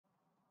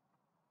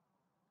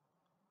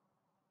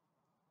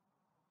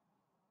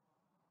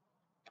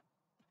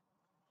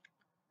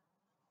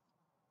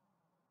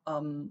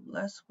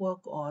Let's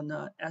work on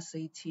a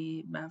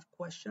SAT math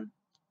question.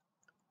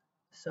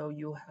 So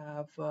you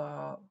have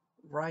a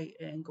right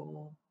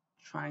angle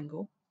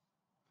triangle.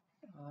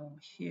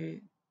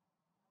 Here,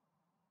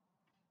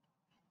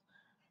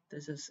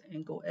 this is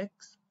angle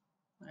X,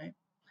 right?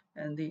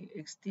 And the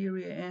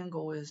exterior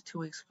angle is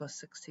 2x plus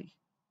 60.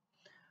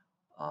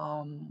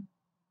 And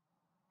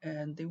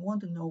they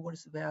want to know what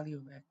is the value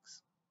of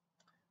X.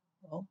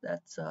 Well,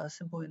 that's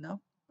simple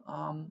enough.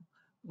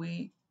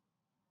 We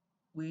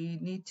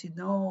need to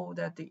know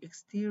that the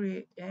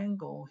exterior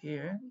angle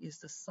here is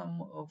the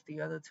sum of the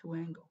other two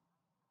angles.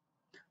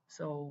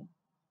 So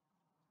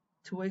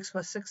 2x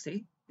plus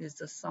 60 is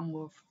the sum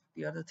of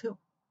the other two,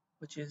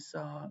 which is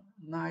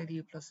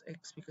 90 plus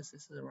x because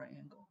this is a right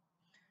angle.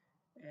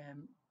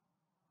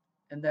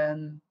 And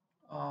then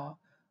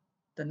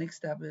the next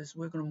step is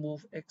we're going to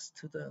move x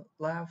to the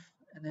left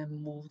and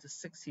then move the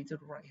 60 to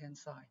the right hand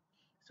side.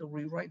 So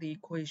rewrite the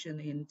equation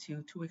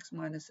into 2x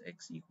minus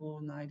x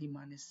equal 90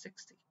 minus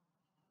 60.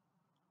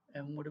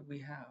 And what do we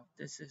have?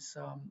 This is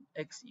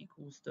x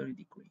equals 30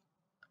 degrees,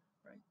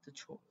 right?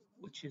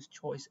 Which is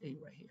choice A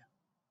right here.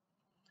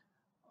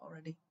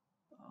 Alrighty.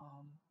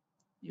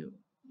 You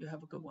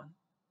have a good one.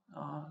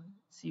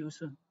 See you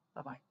soon.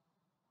 Bye bye.